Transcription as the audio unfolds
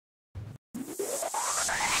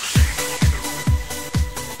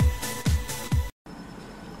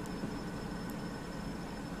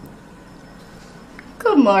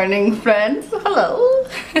morning, friends. Hello.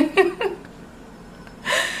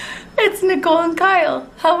 It's Nicole and Kyle.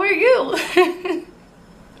 How are you?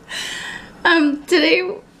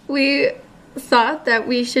 Today we thought that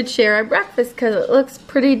we should share our breakfast because it looks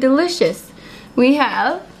pretty delicious. We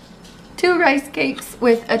have 2 rice cakes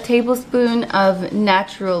with a tablespoon of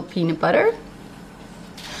natural peanut butter.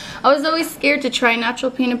 I was always scared to try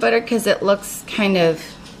natural peanut butter because it looks kind of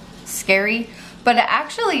scary, but it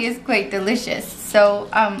actually is quite delicious. So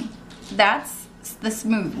that's the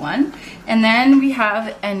smooth one. And then we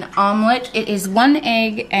have an omelet. It is 1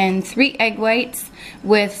 egg and 3 egg whites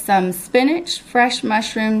with some spinach, fresh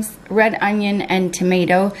mushrooms, red onion, and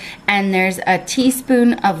tomato. And there's a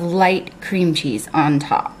teaspoon of light cream cheese on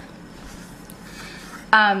top.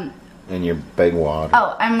 And your big water.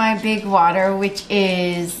 Oh, and my big water, which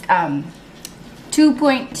is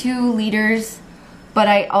 2.2 liters, but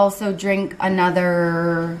I also drink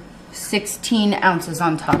another 16 ounces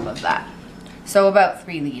on top of that. So about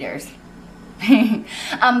 3 liters.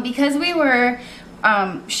 Because we were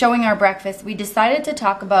showing our breakfast, we decided to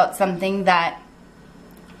talk about something that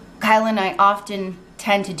Kyle and I often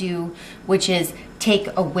tend to do, which is take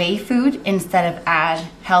away food instead of add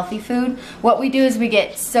healthy food. What we do is we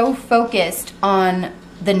get so focused on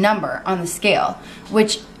the number on the scale,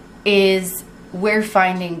 which is, we're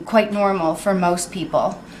finding, quite normal for most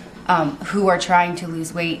people who are trying to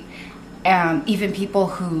lose weight. Even people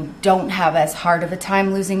who don't have as hard of a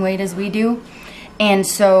time losing weight as we do. And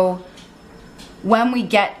so when we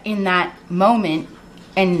get in that moment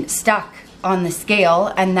and stuck on the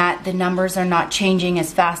scale and that the numbers are not changing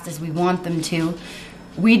as fast as we want them to,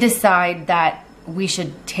 we decide that we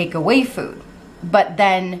should take away food. But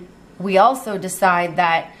then we also decide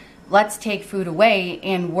that let's take food away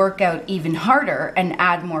and work out even harder and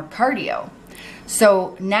add more cardio.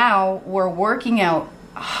 So now we're working out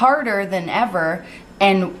harder than ever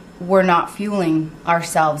and we're not fueling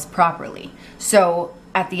ourselves properly. So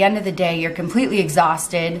at the end of the day, you're completely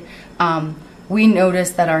exhausted. We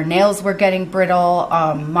noticed that our nails were getting brittle,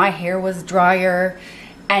 my hair was drier,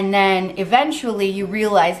 and then eventually you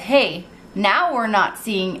realize, hey, now we're not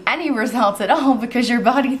seeing any results at all because your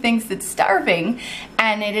body thinks it's starving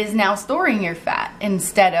and it is now storing your fat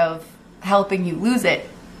instead of helping you lose it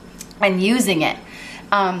and using it.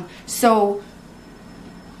 So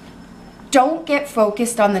don't get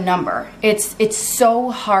focused on the number. It's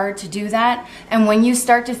so hard to do that. And when you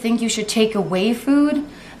start to think you should take away food,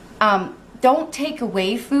 don't take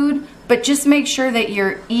away food, but just make sure that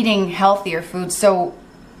you're eating healthier food. So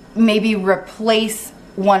maybe replace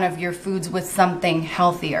one of your foods with something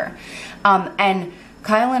healthier. And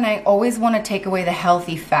Kyle and I always want to take away the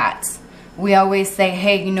healthy fats. We always say,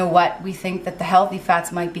 hey, you know what? We think that the healthy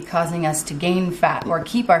fats might be causing us to gain fat or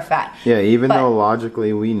keep our fat. Yeah, even though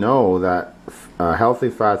logically we know that healthy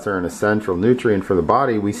fats are an essential nutrient for the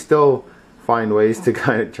body, we still find ways to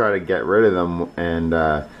kind of try to get rid of them. And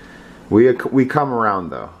we come around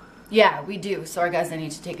though. Yeah, we do. Sorry guys, I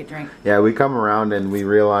need to take a drink. Yeah, we come around and we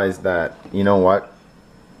realize that, you know what?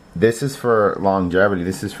 This is for longevity.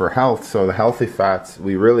 This is for health. So the healthy fats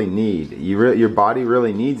we really need. Your body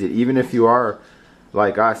really needs it. Even if you are,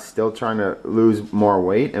 like us, still trying to lose more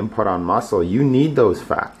weight and put on muscle, you need those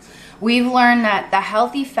fats. We've learned that the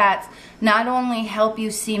healthy fats not only help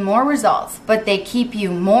you see more results, but they keep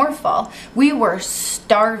you more full. We were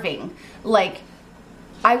starving. Like,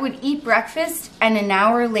 I would eat breakfast and an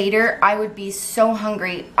hour later I would be so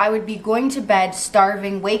hungry. I would be going to bed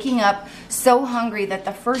starving, waking up so hungry that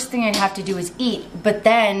the first thing I'd have to do is eat. But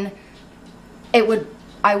then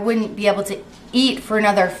I wouldn't be able to eat for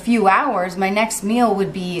another few hours. My next meal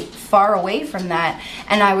would be far away from that,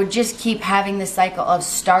 and I would just keep having the cycle of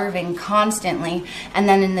starving constantly. And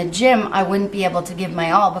then in the gym I wouldn't be able to give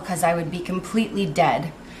my all because I would be completely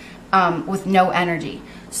dead with no energy.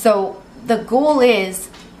 So the goal is,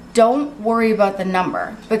 don't worry about the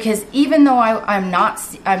number, because even though I'm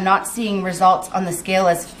not seeing results on the scale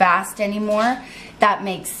as fast anymore, that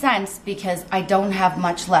makes sense because I don't have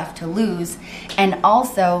much left to lose. And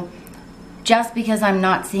also, just because I'm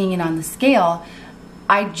not seeing it on the scale,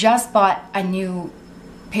 I just bought a new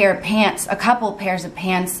pair of pants, a couple pairs of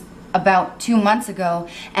pants about 2 months ago,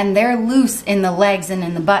 and they're loose in the legs and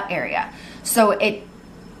in the butt area. So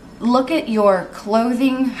look at your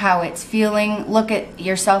clothing, how it's feeling. Look at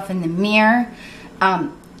yourself in the mirror.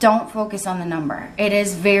 Don't focus on the number. It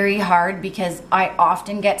is very hard because I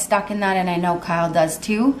often get stuck in that, and I know Kyle does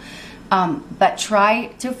too. But try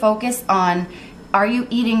to focus on, are you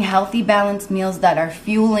eating healthy, balanced meals that are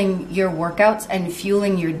fueling your workouts and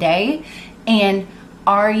fueling your day? And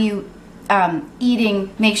are you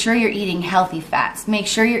make sure you're eating healthy fats. Make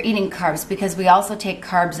sure you're eating carbs, because we also take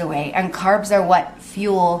carbs away, and carbs are what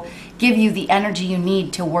give you the energy you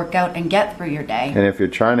need to work out and get through your day. And if you're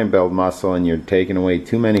trying to build muscle and you're taking away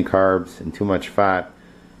too many carbs and too much fat,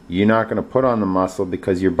 you're not going to put on the muscle,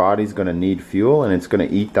 because your body's going to need fuel, and it's going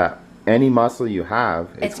to eat that. Any muscle you have,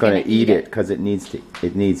 it's going to eat it, because it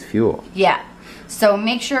needs fuel. Yeah. So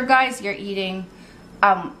make sure, guys, you're eating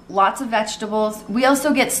lots of vegetables. We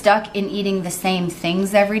also get stuck in eating the same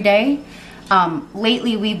things every day.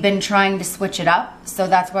 Lately, we've been trying to switch it up, so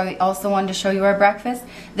that's why we also wanted to show you our breakfast.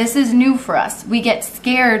 This is new for us. We get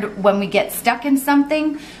scared when we get stuck in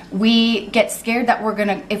something. We get scared that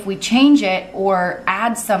if we change it or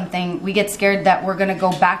add something, we get scared that we're gonna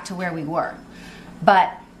go back to where we were.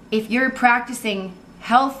 But if you're practicing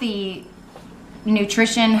healthy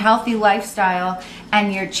nutrition, healthy lifestyle,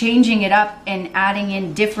 and you're changing it up and adding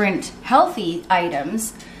in different healthy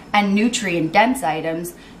items and nutrient-dense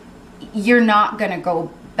items, you're not going to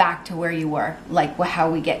go back to where you were, like how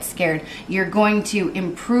we get scared. You're going to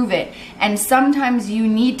improve it. And sometimes you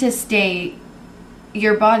need to stay,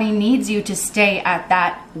 your body needs you to stay at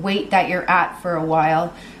that weight that you're at for a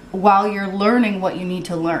while you're learning what you need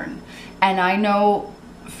to learn. And I know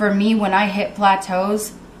for me, when I hit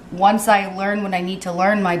plateaus, once I learn what I need to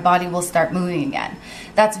learn, my body will start moving again.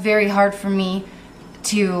 That's very hard for me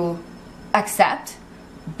to accept,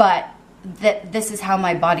 but this is how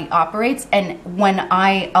my body operates. And when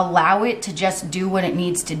I allow it to just do what it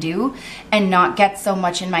needs to do and not get so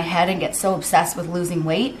much in my head and get so obsessed with losing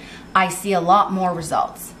weight, I see a lot more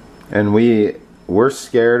results. And we're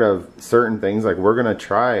scared of certain things. Like, we're gonna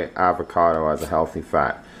try avocado as a healthy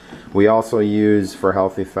fat. We also use, for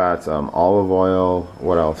healthy fats, olive oil.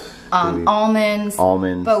 What else? Almonds.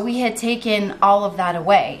 Almonds. But we had taken all of that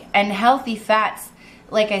away. And healthy fats,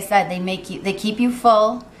 like I said, they keep you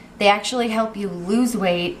full. They actually help you lose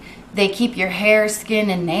weight. They keep your hair, skin,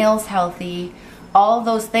 and nails healthy. All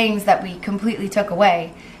those things that we completely took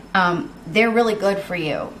away, they're really good for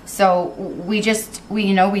you. So we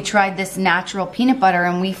tried this natural peanut butter,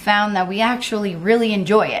 and we found that we actually really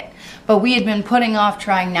enjoy it. But we had been putting off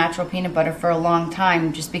trying natural peanut butter for a long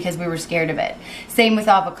time just because we were scared of it. Same with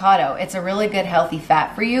avocado. It's a really good healthy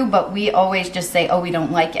fat for you, but we always just say, oh, we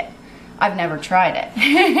don't like it. I've never tried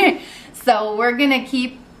it. So we're gonna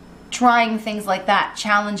keep trying things like that,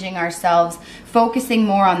 challenging ourselves, focusing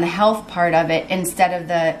more on the health part of it instead of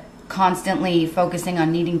the constantly focusing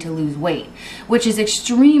on needing to lose weight, which is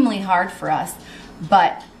extremely hard for us.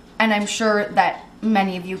 And I'm sure that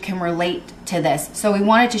many of you can relate to this. So we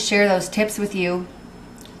wanted to share those tips with you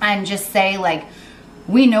and just say, like,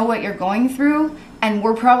 we know what you're going through, and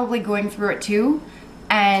we're probably going through it too.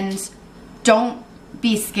 And don't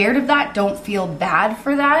be scared of that. Don't feel bad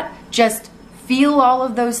for that. Just feel all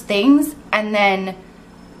of those things and then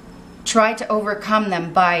try to overcome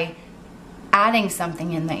them by adding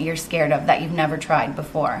something in that you're scared of that you've never tried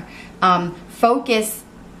before. Focus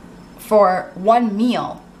for one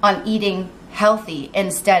meal on eating healthy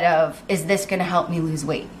instead of, is this going to help me lose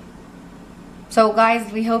weight? So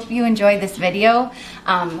guys, we hope you enjoyed this video.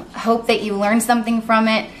 Hope that you learned something from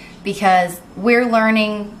it, because we're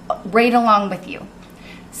learning right along with you.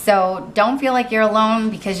 So don't feel like you're alone,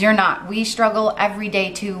 because you're not. We struggle every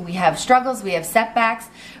day too. We have struggles, we have setbacks,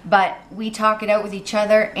 but we talk it out with each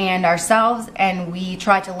other and ourselves, and we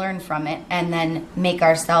try to learn from it and then make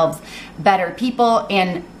ourselves better people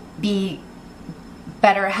and be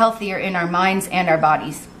better, healthier in our minds and our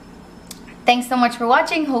bodies. Thanks so much for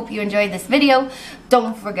watching. Hope you enjoyed this video.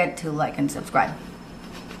 Don't forget to like and subscribe.